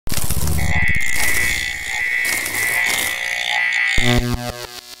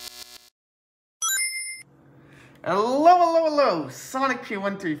Hello, Sonic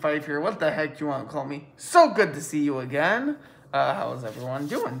P135 here. What the heck you want to call me? So good to see you again. How's everyone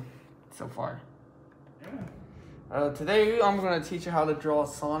doing so far? Today I'm going to teach you how to draw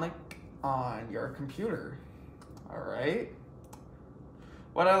Sonic on your computer. Alright?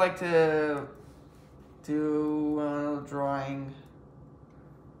 What I like to do drawing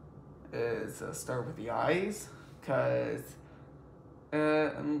is start with the eyes, because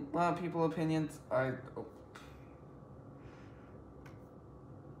in a lot of people's opinions,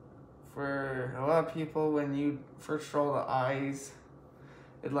 for a lot of people, when you first draw the eyes,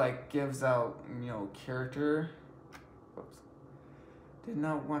 it like gives out, character. Oops. Did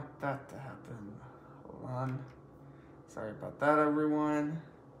not want that to happen. Hold on. Sorry about that, everyone.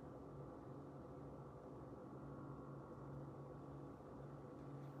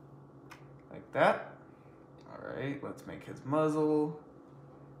 Like that. Alright, let's make his muzzle.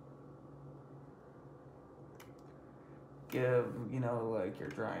 Give, like you're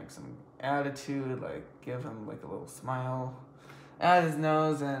drawing some attitude, like give him like a little smile. Add his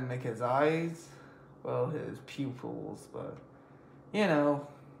nose and make his eyes, well, his pupils, but the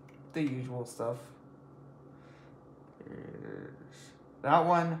usual stuff. Here's that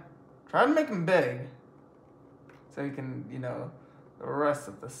one. Try to make him big, so you can, the rest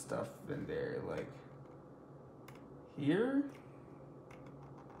of the stuff in there, like here.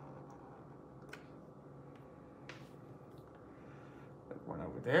 One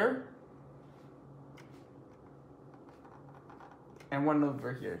over there. And one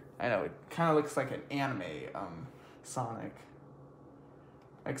over here. I know, it kind of looks like an anime Sonic.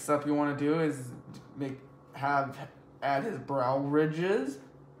 Next up you want to do is add his brow ridges.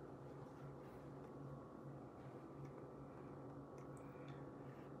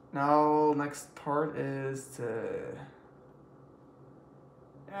 Now, next part is to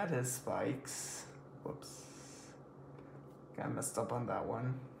add his spikes. Whoops. Got messed up on that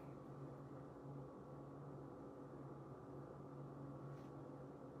one.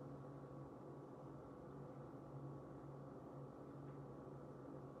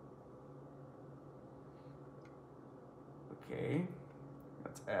 Okay,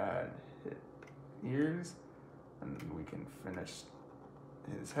 let's add his ears, and then we can finish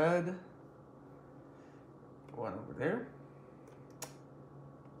his head. One over there.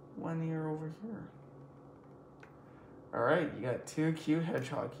 One ear over here. Alright, you got two cute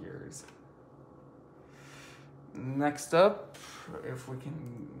hedgehog ears. Next up,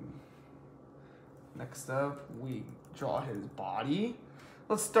 we draw his body.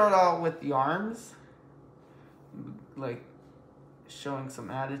 Let's start out with the arms, like showing some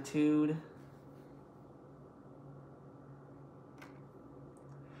attitude.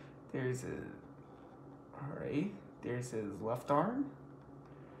 There's his left arm.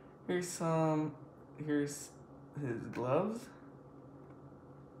 Here's his gloves.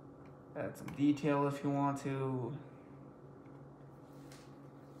 Add some detail if you want to.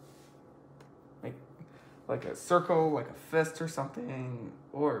 Make like a circle, like a fist or something.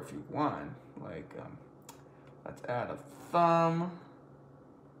 Or if you want, like, let's add a thumb.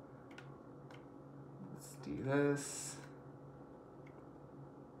 Let's do this.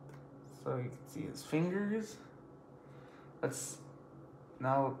 So you can see his fingers. Let's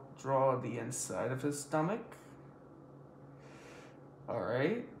now draw the inside of his stomach.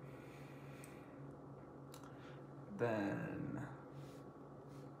 Alright. Then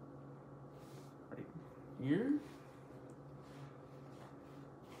right here.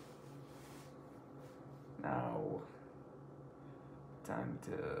 Now time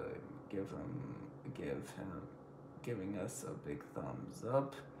to giving us a big thumbs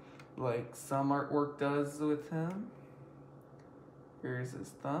up, like some artwork does with him. Here's his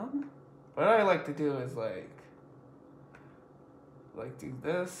thumb. What I like to do is like do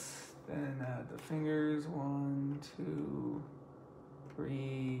this, then add the fingers. 1, 2,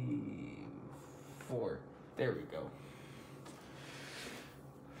 3, 4. There we go.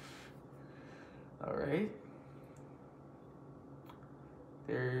 Alright.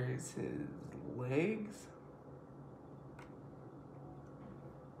 There's his legs.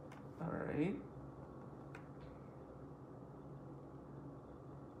 Alright.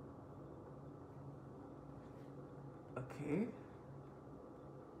 Okay.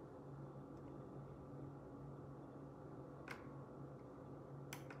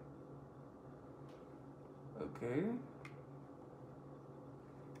 Okay.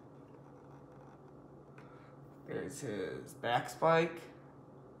 There's his back spike.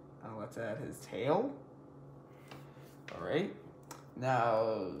 Now let's add his tail. Alright.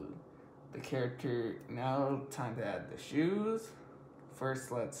 Now the character, now time to add the shoes.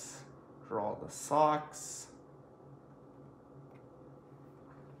 First let's draw the socks.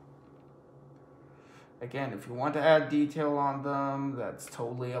 Again, if you want to add detail on them, that's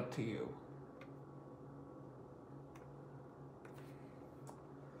totally up to you.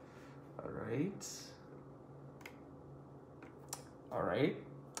 Alright.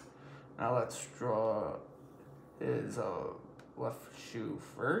 Now let's draw his left shoe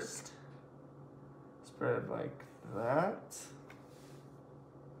first. Spread like that.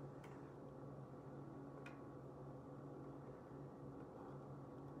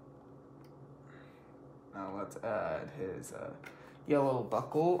 Now let's add his yellow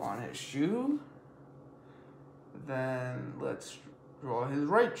buckle on his shoe. Then let's draw his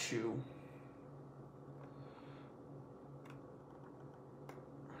right shoe.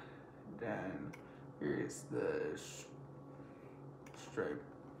 Then here's the stripe.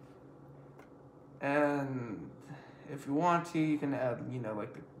 And if you want to, you can add, you know,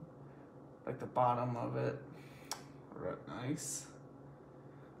 like the bottom of it. Nice.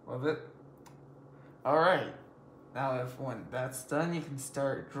 Love it. All right. Now, when that's done, you can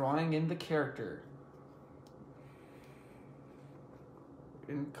start drawing in the character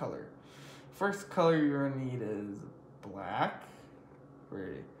in color. First color you're gonna need is black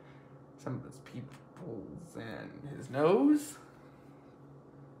for some of his pupils and his nose.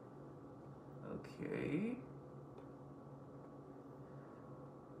 Okay.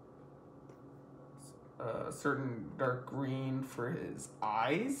 A certain dark green for his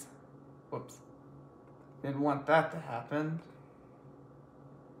eyes. Whoops. Didn't want that to happen.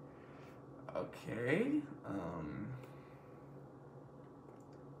 Okay.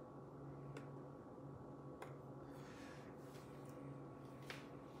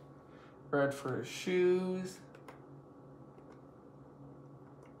 Red for his shoes.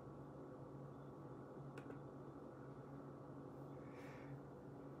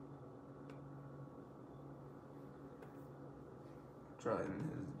 Draw in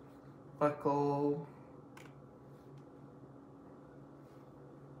his buckle.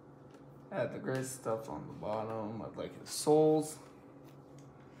 Add the gray stuff on the bottom, like his soles.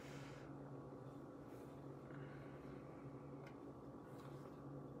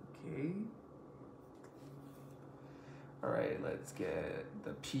 Okay. All right, let's get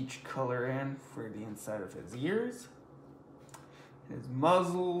the peach color in for the inside of his ears, his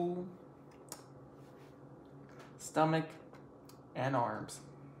muzzle, stomach, and arms.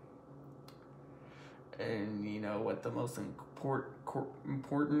 And you know what the most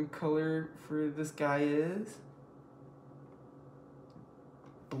important color for this guy is?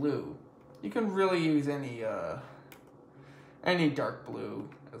 Blue. You can really use any dark blue,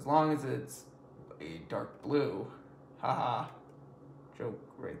 as long as it's a dark blue. Haha. Joke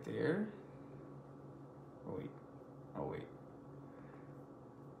right there. Oh wait.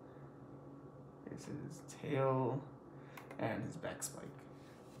 Here's his tail and his back spike.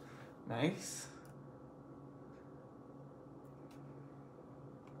 Nice.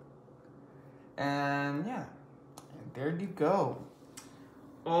 And yeah, and there you go.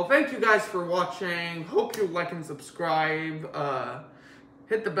 Well, thank you guys for watching. Hope you like and subscribe.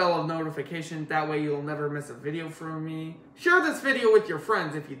 Hit the bell of notification. That way you'll never miss a video from me. Share this video with your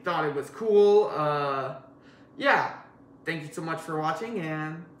friends if you thought it was cool. Yeah, thank you so much for watching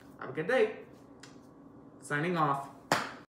and have a good day. Signing off.